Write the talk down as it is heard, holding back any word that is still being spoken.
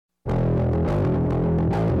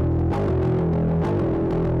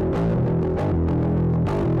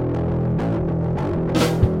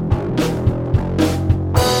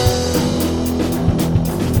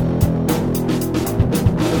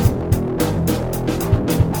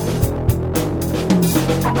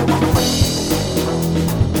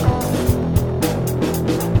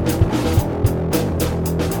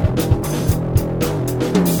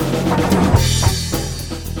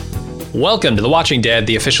Welcome to The Watching Dead,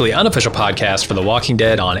 the officially unofficial podcast for The Walking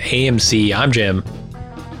Dead on AMC. I'm Jim.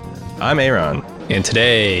 I'm Aaron. And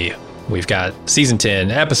today we've got Season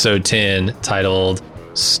 10, Episode 10, titled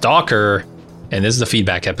Stalker. And this is the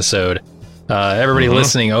feedback episode. Everybody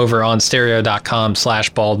listening over on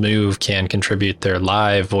stereo.com/baldmove can contribute their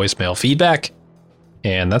live voicemail feedback.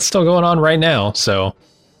 And that's still going on right now. So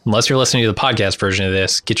unless you're listening to the podcast version of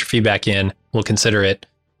this, get your feedback in. We'll consider it.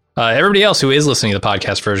 Everybody else who is listening to the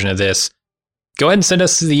podcast version of this, go ahead and send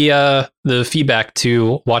us the feedback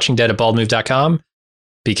to watchingdead@baldmove.com,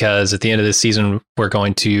 because at the end of this season, we're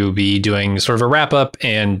going to be doing sort of a wrap up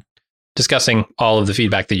and discussing all of the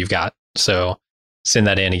feedback that you've got. So send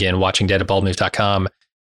that in again, watchingdead@baldmove.com.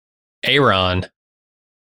 Aaron,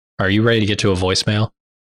 are you ready to get to a voicemail?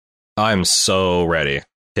 I'm so ready.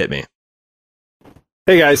 Hit me.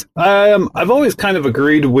 Hey guys, I've always kind of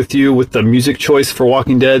agreed with you with the music choice for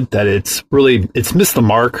Walking Dead, that it's missed the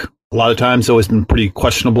mark. A lot of times, always been pretty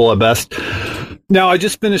questionable at best. Now, I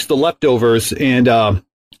just finished The Leftovers, and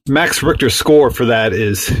Max Richter's score for that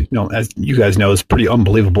is, as you guys know, is pretty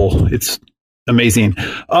unbelievable. It's amazing.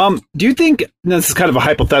 Do you think, this is kind of a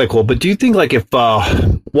hypothetical, but do you think like if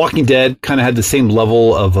Walking Dead kind of had the same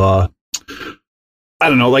level of, I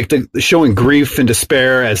don't know, like the showing grief and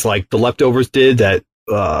despair as like The Leftovers did, that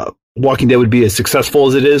Walking Dead would be as successful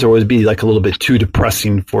as it is, or would it be like a little bit too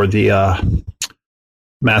depressing for the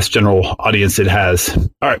mass general audience it has?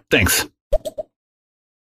 All right, thanks.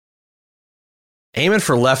 Aiming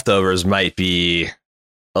for Leftovers might be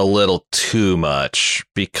a little too much,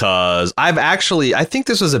 because I think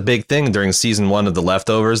this was a big thing during season 1 of The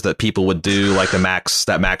Leftovers, that people would do like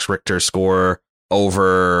that Max Richter score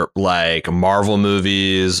over like Marvel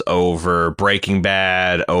movies, over Breaking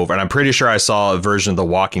Bad, and I'm pretty sure I saw a version of The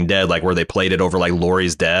Walking Dead like where they played it over like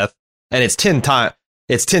Laurie's death, and it's 10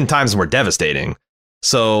 times more devastating.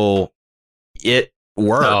 So it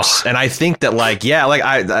works. And I think that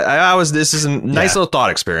this is a nice little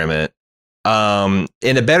thought experiment.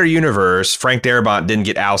 In a better universe, Frank Darabont didn't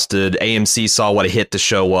get ousted. AMC saw what a hit the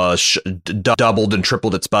show was, doubled and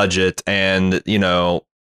tripled its budget, and you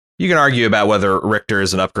can argue about whether Richter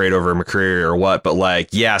is an upgrade over McCreary or what, but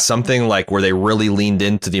something like where they really leaned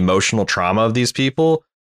into the emotional trauma of these people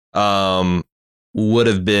would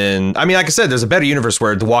have been, like I said, there's a better universe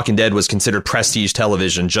where The Walking Dead was considered prestige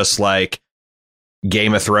television, just like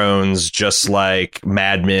Game of Thrones, just like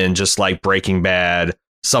Mad Men, just like Breaking Bad.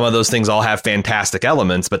 Some of those things all have fantastic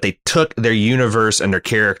elements, but they took their universe and their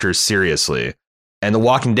characters seriously. And The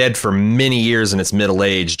Walking Dead for many years in its middle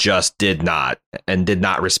age just did not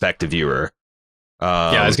respect the viewer.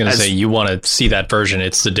 I was going to say, you want to see that version.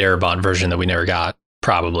 It's the Darabont version that we never got,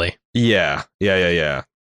 probably. Yeah.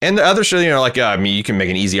 And the other show, you can make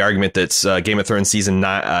an easy argument that Game of Thrones season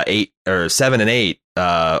 8 or 7 and 8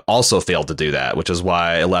 also failed to do that, which is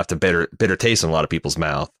why it left a bitter taste in a lot of people's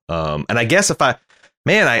mouth. And I guess if I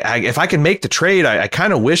could make the trade, I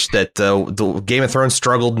kind of wish that the Game of Thrones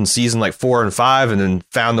struggled in season 4 and 5 and then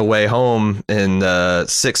found the way home in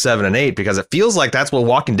 6, 7, and 8, because it feels like that's what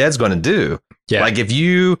Walking Dead's going to do. Yeah. Like if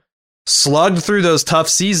you slugged through those tough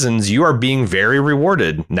seasons, you are being very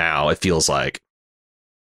rewarded now, it feels like.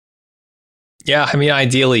 Yeah,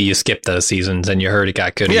 ideally you skipped those seasons and you heard it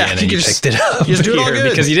got good again and you picked it up you just do it all good.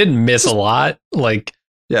 Because you didn't miss a lot.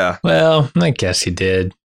 Yeah. Well, I guess you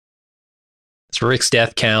did. It's Rick's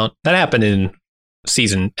death count. That happened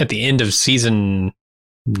at the end of season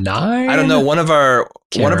 9. I don't know. One of our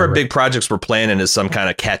big projects we're planning is some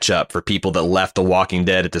kind of catch up for people that left The Walking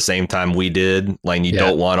Dead at the same time we did. Like you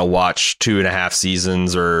don't want to watch 2.5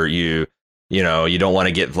 seasons, or you don't want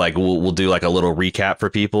to get we'll do like a little recap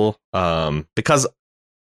for people. Because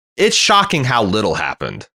it's shocking how little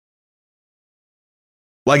happened.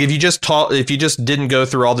 Like if you just didn't go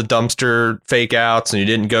through all the dumpster fake outs and you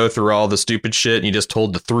didn't go through all the stupid shit and you just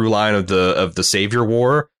told the through line of the Savior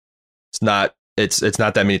War, it's not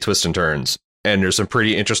that many twists and turns. And there's some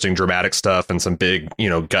pretty interesting dramatic stuff and some big,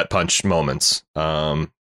 gut punch moments.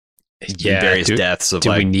 Various deaths of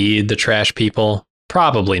do we need the trash people?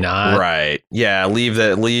 Probably not. Right. Yeah. Leave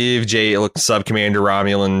Sub Commander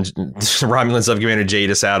Romulan Sub Commander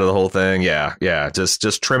Jadis out of the whole thing. Yeah. Yeah.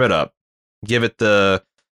 Just trim it up. Give it the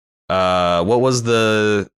what was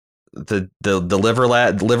the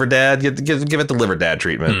liver dad? Give it the liver dad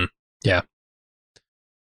treatment. Yeah.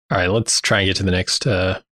 All right, let's try and get to the next.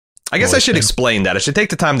 I guess I should explain that. I should take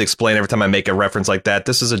the time to explain every time I make a reference like that.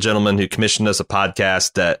 This is a gentleman who commissioned us a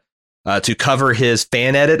podcast that to cover his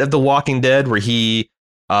fan edit of The Walking Dead, where he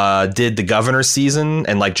did the Governor season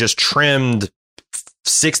and like just trimmed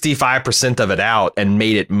 65% of it out and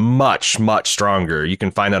made it much, much stronger. You can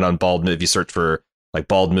find it on Bald Move if you search for like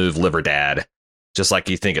Bald Move Liver Dad, just like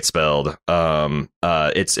you think it's spelled.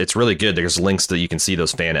 It's really good. There's links that you can see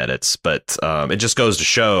those fan edits, but it just goes to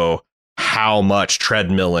show how much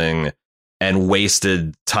treadmilling and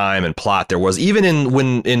wasted time and plot there was, even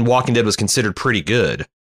in Walking Dead was considered pretty good.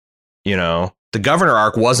 You know, the Governor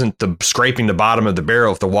arc wasn't the scraping the bottom of the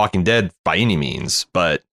barrel of the Walking Dead by any means,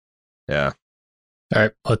 but yeah. All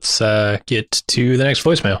right, let's get to the next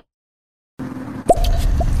voicemail.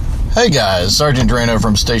 Hey guys, Sergeant Drano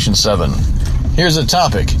from Station 7. Here's a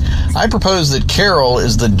topic. I propose that Carol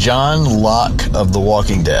is the John Locke of The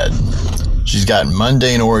Walking Dead. She's got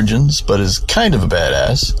mundane origins, but is kind of a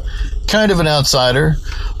badass, kind of an outsider,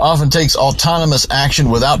 often takes autonomous action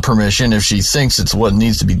without permission if she thinks it's what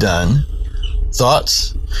needs to be done.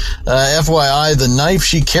 Thoughts? FYI, the knife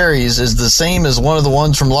she carries is the same as one of the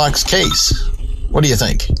ones from Locke's case. What do you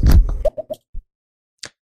think?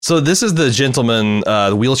 So this is the gentleman,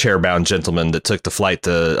 the wheelchair-bound gentleman that took the flight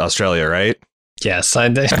to Australia, right? Yes, I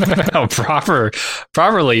know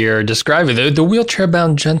properly you're describing the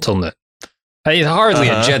wheelchair-bound gentleman. He's hardly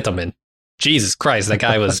a gentleman. Jesus Christ, that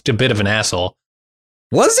guy was a bit of an asshole.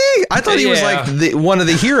 Was he? I thought he was like one of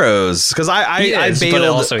the heroes because I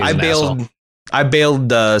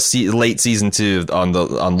bailed late season 2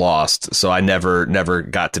 on Lost, so I never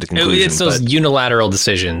got to the conclusion. It's those unilateral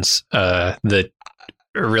decisions that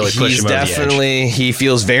really push him over the edge. He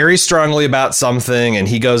feels very strongly about something, and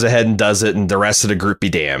he goes ahead and does it, and the rest of the group be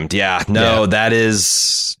damned. Yeah, no, that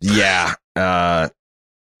is, yeah,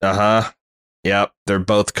 yep. They're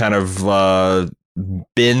both kind of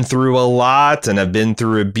been through a lot and have been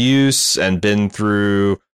through abuse and been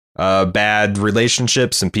through bad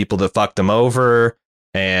relationships and people that fucked them over,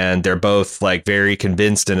 and they're both like very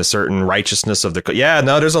convinced in a certain righteousness of the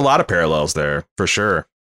there's a lot of parallels there for sure.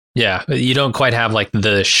 Yeah, you don't quite have like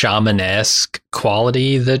the shaman-esque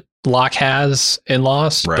quality that Locke has in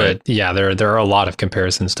Lost, right. But yeah, there are a lot of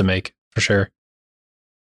comparisons to make for sure.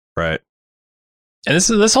 Right. And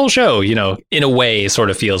this whole show, you know, in a way sort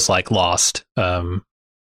of feels like Lost. In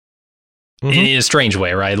a strange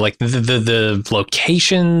way, right? Like the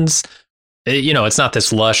locations, you know, it's not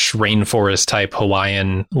this lush rainforest type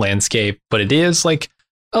Hawaiian landscape, but it is like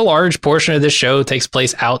a large portion of this show takes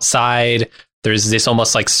place outside. There's this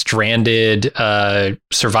almost like stranded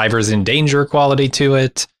survivors in danger quality to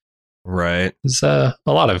it. Right. There's a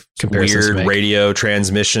lot of comparisons. Weird radio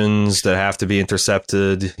transmissions that have to be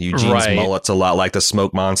intercepted. Eugene's mullet's a lot like the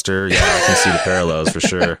smoke monster. Yeah, I can see the parallels for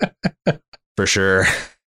sure. For sure.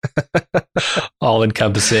 All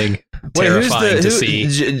encompassing, terrifying to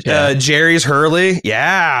see. Jerry's Hurley.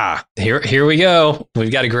 Yeah. Here we go.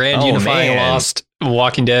 We've got a grand unifying Lost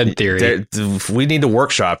Walking Dead theory. We need to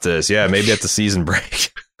workshop this. Yeah, maybe at the season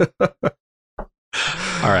break. All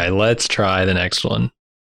right, let's try the next one.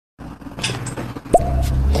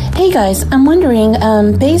 Hey guys, I'm wondering,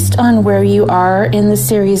 based on where you are in the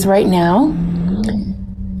series right now,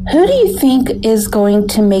 who do you think is going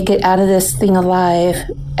to make it out of this thing alive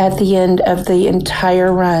at the end of the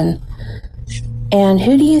entire run? And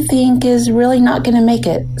who do you think is really not going to make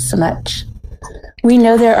it so much? We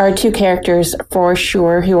know there are 2 characters for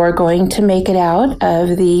sure who are going to make it out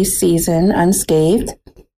of the season unscathed,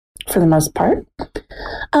 for the most part.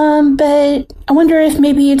 But I wonder if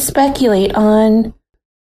maybe you'd speculate on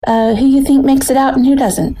who you think makes it out and who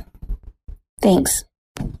doesn't. Thanks.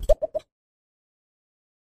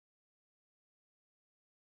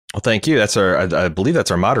 Well, thank you. That's I believe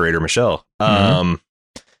that's our moderator, Michelle.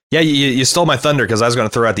 Yeah, you stole my thunder because I was going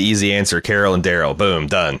to throw out the easy answer, Carol and Daryl. Boom,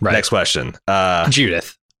 done. Right. Next question.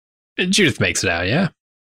 Judith. Judith makes it out, yeah?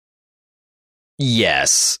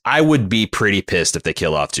 Yes. I would be pretty pissed if they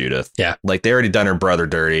kill off Judith. Yeah. Like, they already done her brother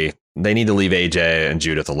dirty. They need to leave AJ and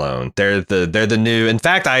Judith alone. They're the new. In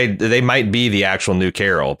fact, they might be the actual new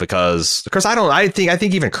Carol because I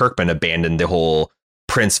think even Kirkman abandoned the whole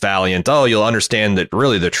Prince Valiant. Oh, you'll understand that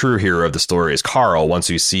really the true hero of the story is Carl once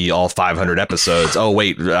you see all 500 episodes. Oh,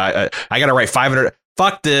 wait, I got to write 500.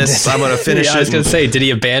 Fuck this. I'm going to finish it. I was going to say, did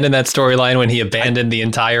he abandon that storyline when he abandoned the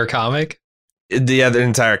entire comic? The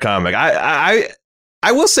entire comic.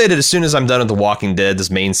 I will say that as soon as I'm done with The Walking Dead, this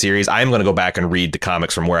main series, I'm going to go back and read the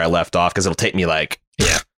comics from where I left off because it'll take me like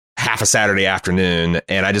half a Saturday afternoon.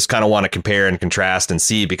 And I just kind of want to compare and contrast and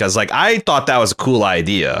see because like I thought that was a cool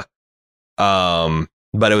idea.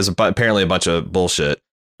 But it was apparently a bunch of bullshit.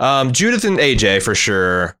 Judith and AJ for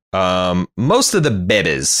sure. Most of the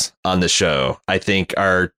babies on the show, I think,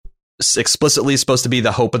 are explicitly supposed to be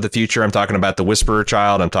the hope of the future. I'm talking about the Whisperer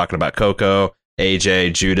child. I'm talking about Coco,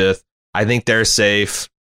 AJ, Judith. I think they're safe.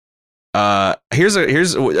 Here's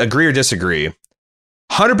agree or disagree.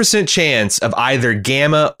 100% chance of either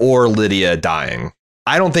Gamma or Lydia dying.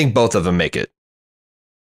 I don't think both of them make it.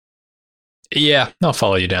 Yeah, I'll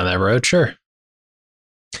follow you down that road. Sure.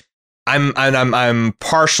 I'm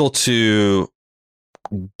partial to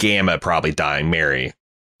Gamma probably dying. Mary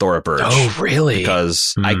Thora Birch. Oh, really?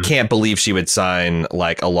 Because I can't believe she would sign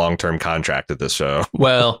like a long-term contract at this show.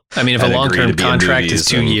 Well, I mean, if a long-term contract is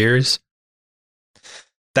 2 years,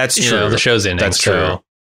 that's true. The show's ending. That's true.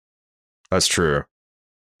 That's true.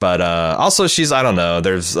 But also she's, I don't know,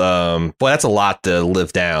 there's boy, that's a lot to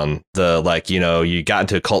live down. The like, you know, you got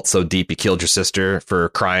into a cult so deep you killed your sister for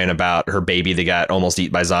crying about her baby that got almost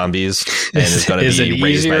eaten by zombies and is going to be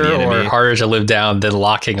raised by the enemy. Or harder to live down than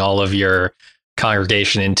locking all of your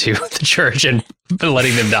congregation into the church and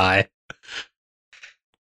letting them die?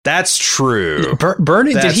 That's true.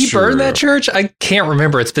 Burning? Did he burn that church? I can't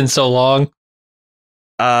remember. It's been so long.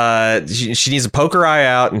 She needs to poke her eye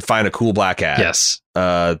out and find a cool black hat. Yes.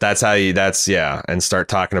 That's how you, and start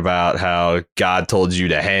talking about how God told you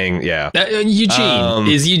to hang. Yeah. Eugene,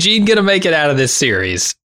 is Eugene going to make it out of this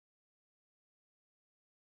series?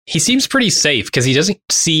 He seems pretty safe because he doesn't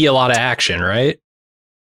see a lot of action, right?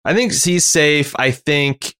 I think he's safe. I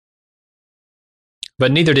think.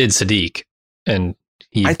 But neither did Sadiq. And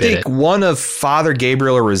I think one of Father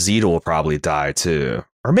Gabriel or Rosita will probably die too.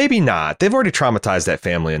 Or maybe not. They've already traumatized that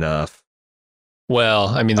family enough. Well,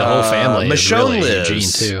 I mean, the whole family is really lives.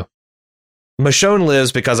 Eugene, too. Michonne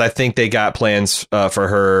lives because I think they got plans for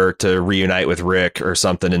her to reunite with Rick or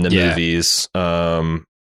something in the movies.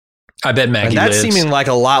 I bet Maggie that's lives. Seeming like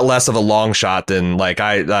a lot less of a long shot than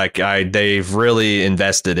they've really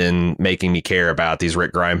invested in making me care about these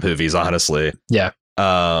Rick Grimes movies, honestly. Yeah.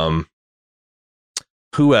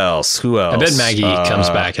 Who else? I bet Maggie comes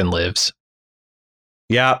back and lives.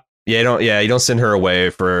 Yeah. You don't send her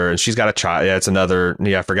away and she's got a child. Yeah, it's another.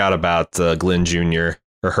 Yeah, I forgot about Glenn Jr.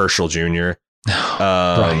 or Herschel Jr.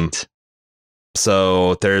 Right.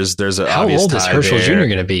 So there's an how obvious old is Herschel Jr.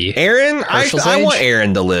 going to be? Aaron, I want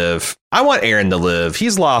Aaron to live.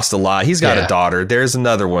 He's lost a lot. He's got a daughter. There's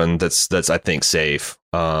another one that's I think safe.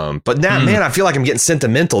 But now, man, I feel like I'm getting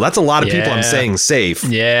sentimental. That's a lot of people I'm saying safe.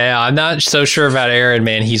 Yeah, I'm not so sure about Aaron,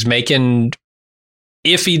 man. He's making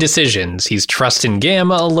iffy decisions. He's trusting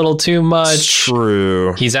Gamma a little too much. It's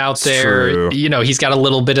true. He's out there. True. You know, he's got a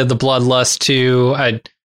little bit of the bloodlust too. I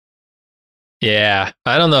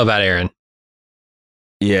don't know about Aaron.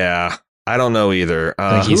 Yeah, I don't know either.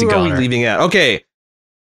 I think he's who a are we goner. leaving out? Okay.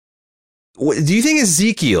 Do you think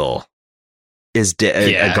Ezekiel is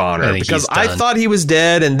a goner? Because I thought he was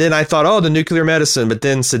dead, and then I thought, the nuclear medicine, but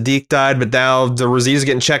then Sadiq died, but now the Rosita's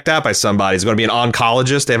getting checked out by somebody. He's going to be an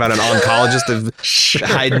oncologist. They've had an oncologist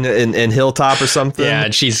hiding in Hilltop or something. Yeah,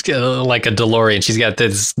 and she's like a DeLorean. She's got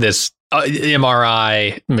this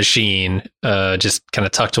MRI machine just kind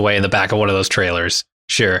of tucked away in the back of one of those trailers.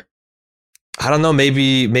 Sure. I don't know.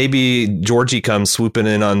 Maybe Georgie comes swooping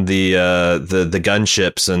in on the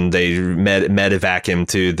gunships, and they medevac him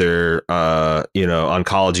to their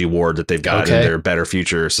oncology ward that they've got in their Better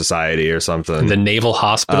Future Society or something. The Naval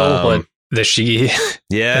Hospital.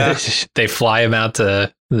 Yeah, they fly him out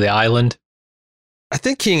to the island. I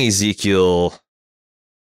think King Ezekiel.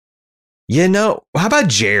 How about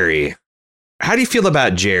Jerry? How do you feel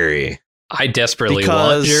about Jerry? I desperately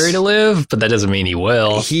want Jerry to live, but that doesn't mean he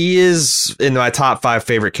will. He is in my top 5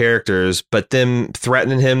 favorite characters, but them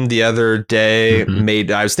threatening him the other day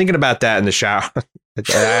I was thinking about that in the shower. I'm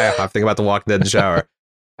thinking about The Walking Dead in the shower.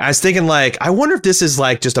 I was thinking, like, I wonder if this is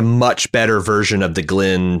like just a much better version of the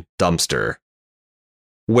Glenn dumpster,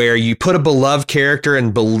 where you put a beloved character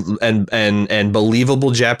in and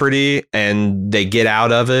believable jeopardy, and they get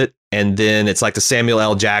out of it, and then it's like the Samuel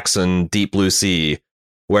L. Jackson Deep Blue Sea,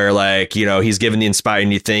 where, like, you know, he's given the inspired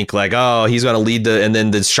and you think like, oh, he's going to lead and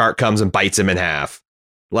then the shark comes and bites him in half.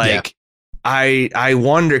 Like, yeah. I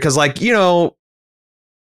wonder, because, like, you know,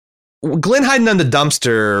 Glenn hiding on the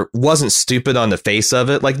dumpster wasn't stupid on the face of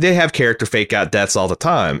it. Like, they have character fake out deaths all the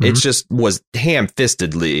time. It just was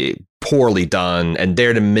ham-fistedly poorly done and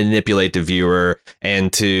there to manipulate the viewer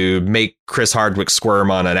and to make Chris Hardwick squirm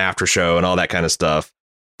on an after show and all that kind of stuff.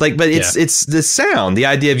 Like, but it's the sound, the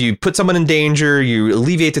idea of you put someone in danger, you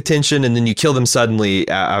alleviate the tension, and then you kill them suddenly.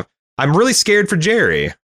 I'm really scared for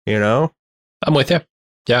Jerry, you know? I'm with you.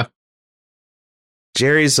 Yeah.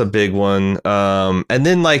 Jerry's a big one. And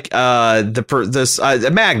then, like, Magna's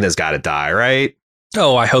got to die, right?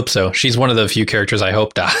 Oh, I hope so. She's one of the few characters I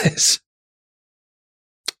hope dies.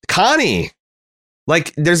 Connie.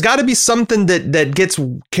 Like, there's got to be something that gets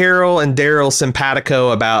Carol and Daryl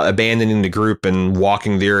simpatico about abandoning the group and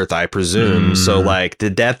walking the earth, I presume. So, like, the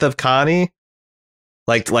death of Connie,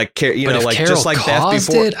 like like Carol just like Beth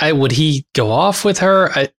before. Would he go off with her?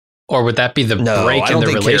 Or would that be the break in the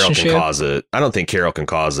relationship? Carol can cause it. I don't think Carol can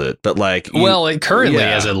cause it. But like, currently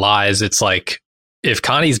as it lies, it's like if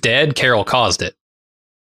Connie's dead, Carol caused it.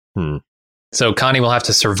 So Connie will have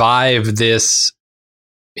to survive this,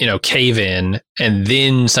 cave in, and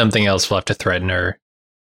then something else will have to threaten her.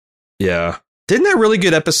 Yeah. Didn't that really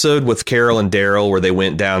good episode with Carol and Daryl where they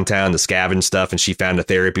went downtown to scavenge stuff and she found a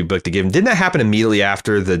therapy book to give him? Didn't that happen immediately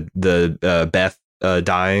after the Beth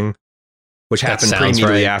dying? Which happened pretty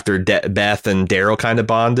immediately after Beth and Daryl kind of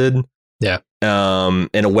bonded. Yeah.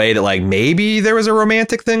 In a way that like maybe there was a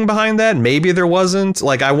romantic thing behind that. Maybe there wasn't.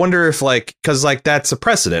 Like, I wonder if because that's a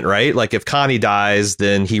precedent, right? Like if Connie dies,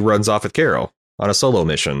 then he runs off with Carol on a solo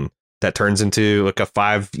mission that turns into like a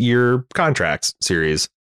 5-year contract series.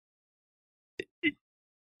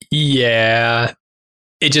 Yeah.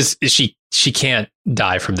 It just she can't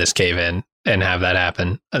die from this cave in and have that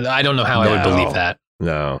happen. I don't know how I would believe that.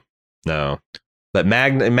 No, but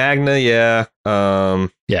Magna, yeah.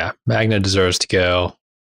 Yeah, Magna deserves to go.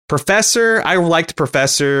 Professor, I liked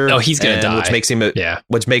Professor. No, he's gonna die,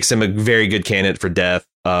 which makes him a very good candidate for death.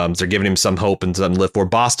 So they're giving him some hope and something to live for.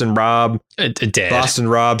 Boston Rob, dead. Boston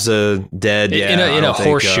Rob's dead. Yeah, in a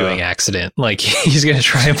horseshoeing accident. Like he's gonna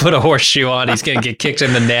try and put a horseshoe on. He's gonna get kicked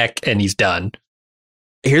in the neck, and he's done.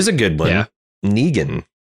 Here's a good one. Yeah. Negan,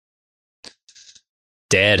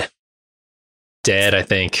 dead. I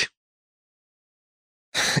think.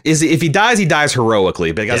 If he dies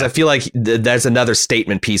heroically, because I feel like that's another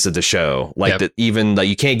statement piece of the show. Like that, even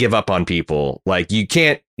you can't give up on people. Like you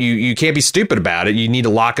can't be stupid about it. You need to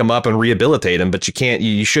lock them up and rehabilitate them, but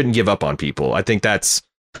you shouldn't give up on people. I think that's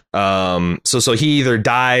so he either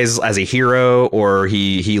dies as a hero or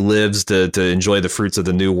he lives to enjoy the fruits of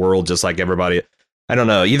the new world, just like everybody. I don't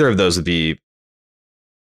know. Either of those would be.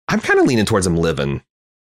 I'm kind of leaning towards him living.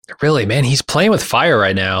 Really, man, he's playing with fire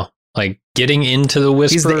right now. Like getting into the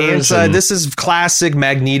Whisperers. He's the inside. This is classic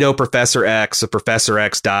Magneto, Professor X. So Professor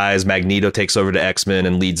X dies. Magneto takes over to X-Men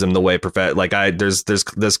and leads them the way. There's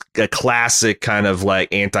a classic kind of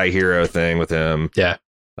like anti-hero thing with him. Yeah.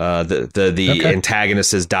 The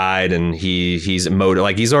antagonist has died and he's emoted.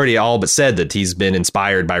 Like he's already all but said that he's been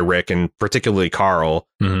inspired by Rick and particularly Carl.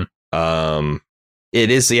 Mm-hmm. It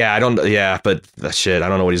is. Yeah. But shit, I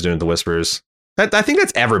don't know what he's doing with the Whisperers. I think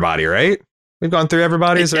that's everybody, right? We've gone through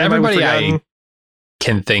everybody. Is there everybody I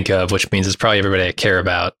can think of, which means it's probably everybody I care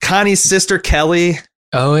about. Connie's sister, Kelly.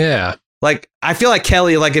 Oh, yeah. Like, I feel like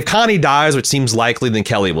Kelly, like if Connie dies, which seems likely, then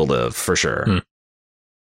Kelly will live for sure.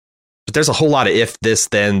 But there's a whole lot of if this,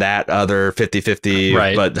 then that, other 50-50,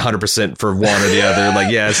 right. But 100% for one or the other.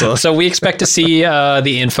 Like, yeah. So we expect to see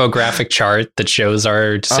the infographic chart that shows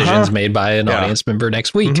our decisions made by an audience member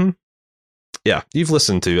next week. Mm-hmm. Yeah, you've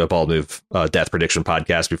listened to a Bald Move death prediction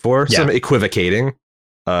podcast before. Yeah. Some equivocating.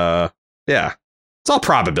 Yeah, it's all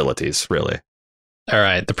probabilities, really. All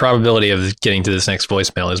right, the probability of getting to this next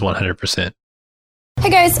voicemail is 100%. Hey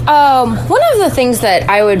guys, one of the things that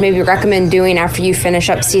I would maybe recommend doing after you finish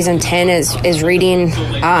up season 10 is reading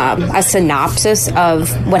a synopsis of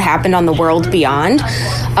what happened on The World Beyond.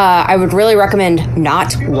 I would really recommend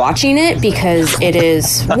not watching it because it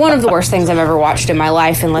is one of the worst things I've ever watched in my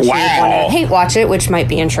life, unless you want to hate watch it, which might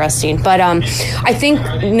be interesting. But I think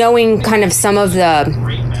knowing kind of some of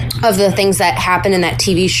the things that happen in that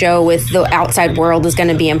TV show with the outside world is going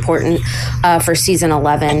to be important for season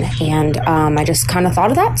 11. And I just kind of thought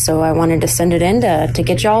of that. So I wanted to send it in to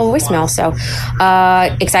get y'all a voicemail. So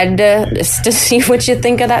excited to see what you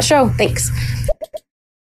think of that show. Thanks.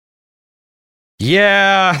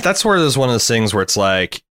 Yeah, that's where there's one of those things where it's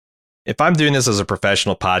like, if I'm doing this as a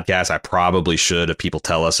professional podcast, I probably should, if people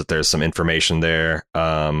tell us that there's some information there,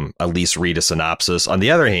 at least read a synopsis. On the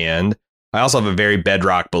other hand, I also have a very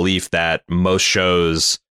bedrock belief that most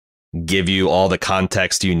shows give you all the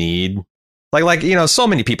context you need. Like, so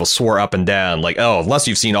many people swore up and down, like, oh, unless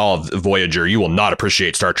you've seen all of Voyager, you will not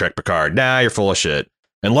appreciate Star Trek Picard. Nah, you're full of shit.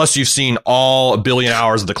 Unless you've seen all 1 billion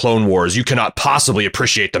hours of the Clone Wars, you cannot possibly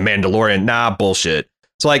appreciate The Mandalorian. Nah, bullshit.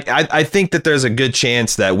 So, like, I think that there's a good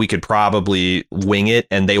chance that we could probably wing it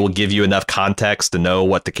and they will give you enough context to know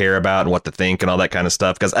what to care about and what to think and all that kind of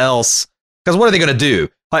stuff. Because what are they going to do?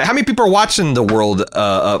 Like, how many people are watching The World?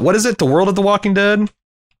 What is it? The World of the Walking Dead?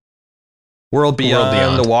 World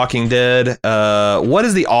Beyond The Walking Dead. What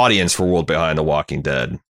is the audience for World Behind the Walking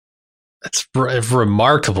Dead? That's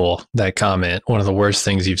remarkable, that comment. One of the worst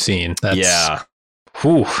things you've seen. That's, yeah.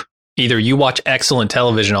 Whew. Either you watch excellent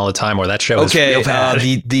television all the time, or that show is real bad.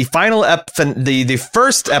 The final the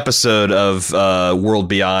first episode of World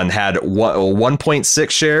Beyond had 1.6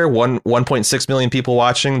 share, 1.6 million people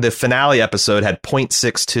watching. The finale episode had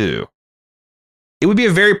 0.62. It would be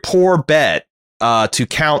a very poor bet to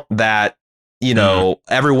count that.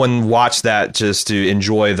 Everyone watched that just to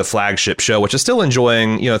enjoy the flagship show, which is still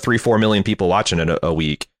enjoying 3-4 million people watching it a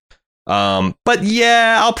week. But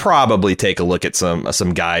yeah, I'll probably take a look at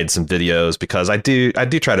some guides, some videos, because I do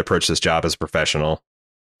try to approach this job as a professional.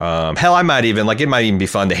 Hell, I might even it might even be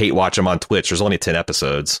fun to hate watch them on Twitch. There's only 10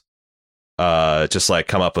 episodes. Just like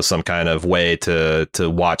come up with some kind of way to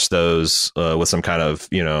watch those with some kind of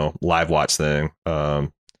live watch thing.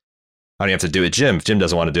 I don't have to do it. Jim. If Jim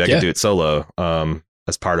doesn't want to do it, I can do it solo.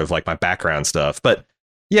 As part of like my background stuff. But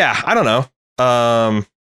yeah, I don't know.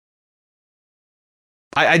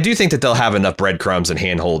 I do think that they'll have enough breadcrumbs and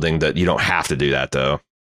hand holding that you don't have to do that, though.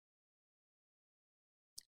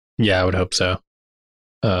 Yeah, I would hope so.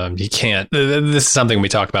 You can't. This is something we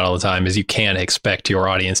talk about all the time, is you can't expect your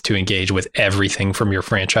audience to engage with everything from your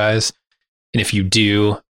franchise. And if you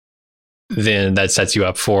do, then that sets you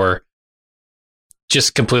up for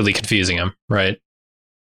just completely confusing them, right?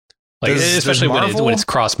 Like, especially when it's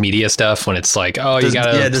cross media stuff, when it's like, oh, you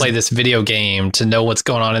got to play this video game to know what's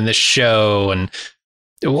going on in this show. And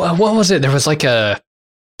what was it? There was a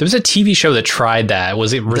TV show that tried that.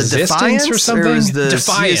 Was it Resistance or something? Or was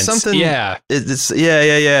Defiance. Something. Yeah.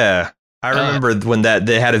 Yeah. I remember when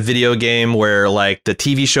they had a video game where like the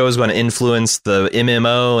TV show was going to influence the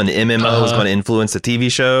MMO and the MMO was going to influence the TV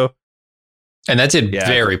show. And that did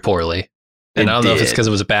very poorly. And I don't know if it's because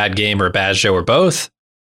it was a bad game or a bad show or both.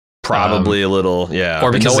 Probably a little, yeah.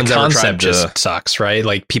 Or because the concept just sucks, right?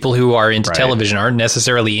 Like people who are into television aren't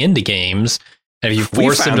necessarily into games. And if you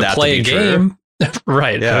force them to play a game,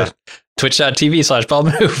 right? Yeah.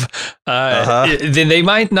 Twitch.tv/baldmove. Then they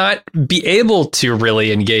might not be able to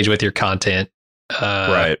really engage with your content.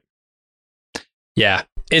 Right. Yeah,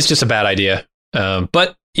 it's just a bad idea.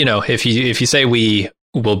 But if you say we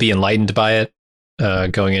will be enlightened by it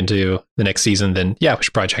going into the next season, then yeah, we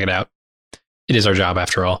should probably check it out. It is our job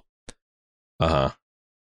after all.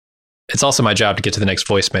 It's also my job to get to the next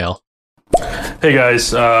voicemail. Hey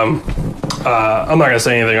guys, I'm not going to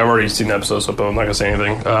say anything. I've already seen the episode, so I'm not going to say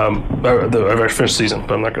anything. I've actually finished the season,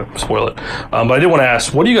 but I'm not going to spoil it. But I did want to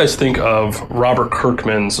ask, what do you guys think of Robert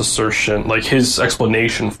Kirkman's assertion, like his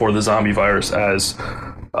explanation for the zombie virus as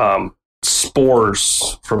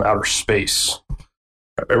spores from outer space?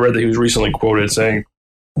 I read that he was recently quoted saying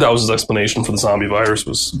that was his explanation for the zombie virus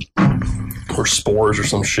or spores or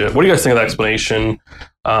some shit. What do you guys think of that explanation?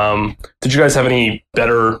 Did you guys have any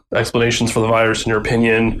better explanations for the virus in your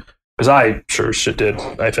opinion? Because I sure as shit did,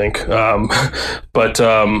 I think. But what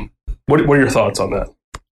are your thoughts on that?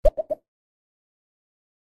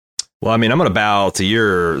 Well, I mean, I'm going to bow to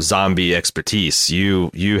your zombie expertise.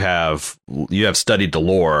 You have studied the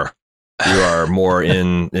lore. You are more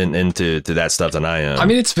into that stuff than I am. I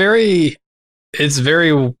mean, it's very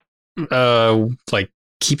like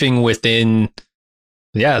keeping within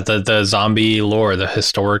the zombie lore, the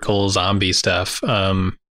historical zombie stuff.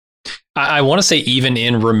 I want to say even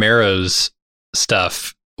in Romero's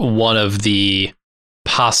stuff, one of the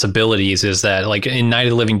possibilities is that, like in Night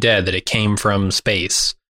of the Living Dead, that it came from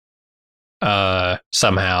space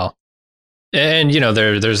somehow. And,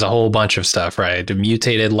 there's a whole bunch of stuff, right? The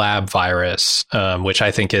mutated lab virus, which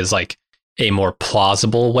I think is like a more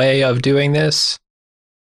plausible way of doing this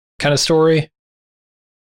kind of story.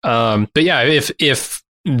 But yeah, if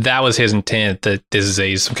that was his intent, that this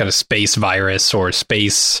is some kind of space virus or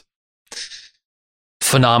space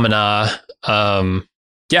phenomena,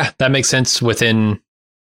 yeah, that makes sense within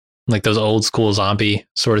like those old school zombie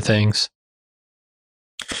sort of things.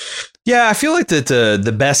 Yeah, I feel like that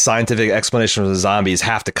the best scientific explanation of the zombies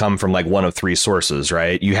have to come from like one of three sources,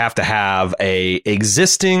 right? You have to have a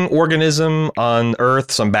existing organism on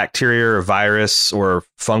Earth, some bacteria or virus or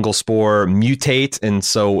fungal spore mutate, and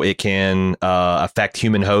so it can affect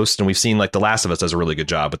human host. And we've seen like The Last of Us does a really good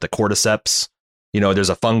job with the cordyceps. There's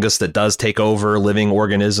a fungus that does take over living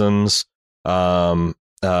organisms, like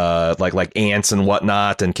ants and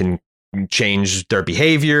whatnot, and can change their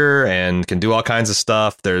behavior and can do all kinds of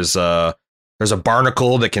stuff. There's a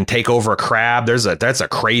barnacle that can take over a crab. That's a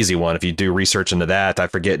crazy one. If you do research into that, I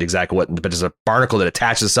forget exactly what, but there's a barnacle that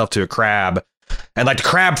attaches itself to a crab, and like the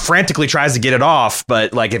crab frantically tries to get it off,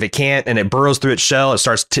 but like if it can't and it burrows through its shell, it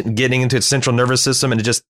starts getting into its central nervous system and it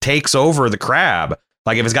just takes over the crab.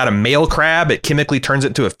 Like if it's got a male crab, it chemically turns it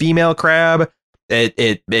into a female crab.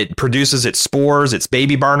 It produces its spores, its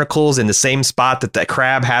baby barnacles in the same spot that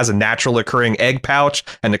crab has a natural occurring egg pouch,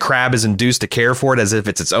 and the crab is induced to care for it as if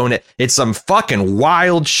it's its own. It's some fucking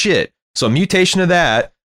wild shit. So a mutation of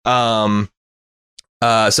that, so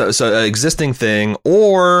an existing thing,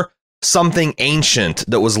 or something ancient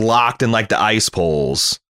that was locked in like the ice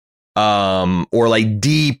poles, or like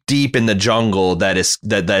deep in the jungle that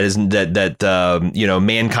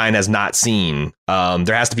mankind has not seen.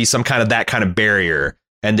 There has to be some kind of that kind of barrier,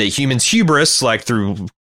 and the humans' hubris, like through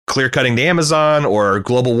clear cutting the Amazon or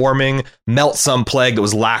global warming, melt some plague that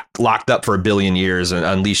was locked up for 1 billion years and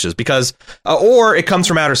unleashes, because or it comes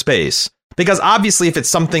from outer space, because obviously if it's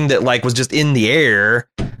something that like was just in the air,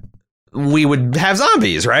 we would have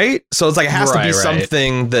zombies, right? So it's like it has to be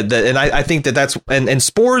something that and I think that's and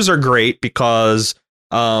spores are great because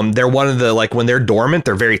they're one of the, like, when they're dormant,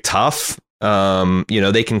 they're very tough.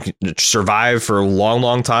 They can survive for a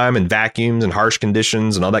long time in vacuums and harsh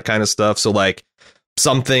conditions and all that kind of stuff. So like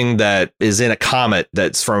something that is in a comet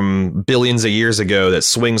that's from billions of years ago that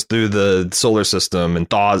swings through the solar system and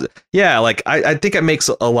thaws. Yeah, like I think it makes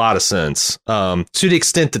a lot of sense, to the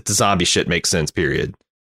extent that the zombie shit makes sense, period.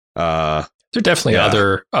 There are definitely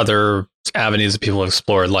other avenues that people have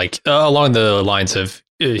explored, like along the lines of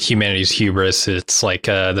humanity's hubris. It's like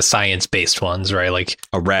the science-based ones, right? Like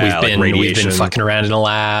we've been fucking around in a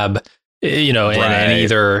lab, and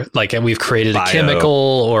either like we've created a chemical,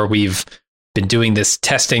 or we've been doing this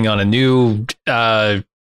testing on a new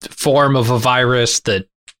form of a virus that,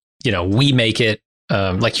 we make it.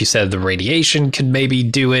 Like you said, the radiation could maybe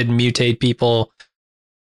do it and mutate people.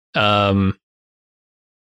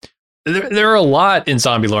 There are a lot in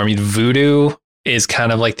zombie lore. I mean, voodoo is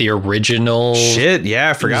kind of like the original shit. Yeah,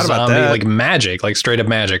 I forgot about that. Like magic, like straight up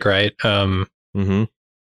magic, right? I'm trying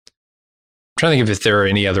to think if there are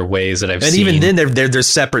any other ways that I've seen. And even then, there's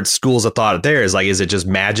separate schools of thought. There is like, is it just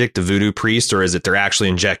magic, the voodoo priest, or is it they're actually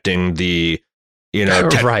injecting the,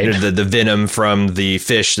 the venom from the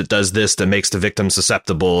fish that does this, that makes the victim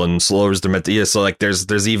susceptible and slows them at the. So like,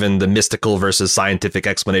 there's even the mystical versus scientific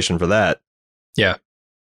explanation for that. Yeah.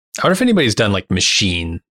 I wonder if anybody's done like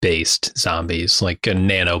machine-based zombies, like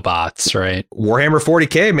nanobots, right? Warhammer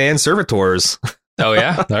 40K, man, servitors. Oh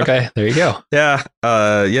yeah, okay, there you go. Yeah,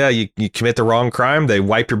 you commit the wrong crime, they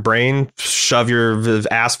wipe your brain, shove your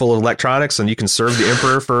ass full of electronics, and you can serve the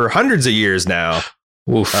emperor for hundreds of years now.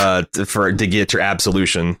 Oof. To get your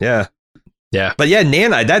absolution. Yeah. But yeah,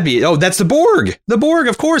 nanite, that's the Borg. The Borg,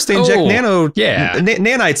 of course, they inject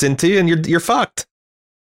nanites into you, and you're fucked.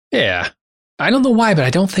 Yeah. I don't know why, but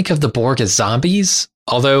I don't think of the Borg as zombies.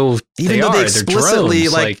 Although they're explicitly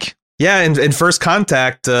drones, like in First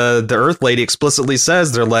Contact, the Earth Lady explicitly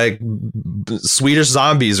says they're like Swedish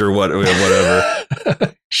zombies or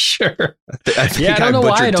whatever. Sure. I don't know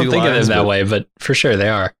why I don't think of them that way, but for sure they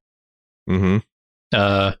are. Mm-hmm.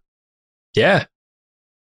 Yeah.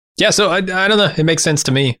 So I don't know. It makes sense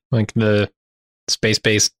to me, like the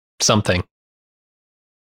space-based something.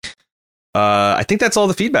 I think that's all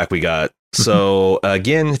the feedback we got. So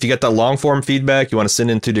again, if you got that long form feedback you want to send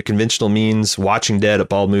into the conventional means,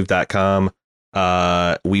 watchingdead@baldmove.com.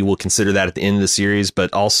 We will consider that at the end of the series,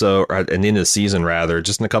 but also at the end of the season, rather,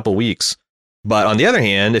 just in a couple weeks. But on the other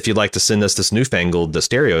hand, if you'd like to send us this newfangled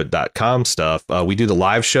thestereo.com stuff, we do the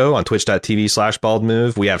live show on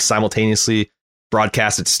twitch.tv/baldmove. We have simultaneously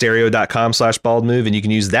broadcast at stereo.com/baldmove, and you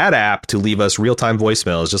can use that app to leave us real-time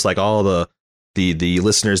voicemails, just like all the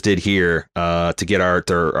listeners did here, to get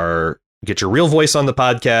get your real voice on the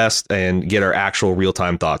podcast and get our actual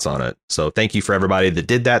real-time thoughts on it. So thank you for everybody that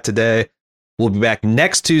did that today. We'll be back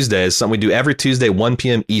next Tuesday. It's something we do every Tuesday, 1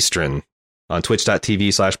 p.m. Eastern on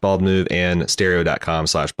twitch.tv/baldmove and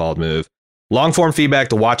stereo.com/baldmove. Long form feedback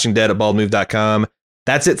to watchingdead@baldmove.com.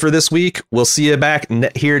 That's it for this week. We'll see you back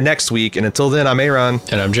here next week. And until then, I'm Aaron.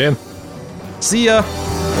 And I'm Jim. See ya.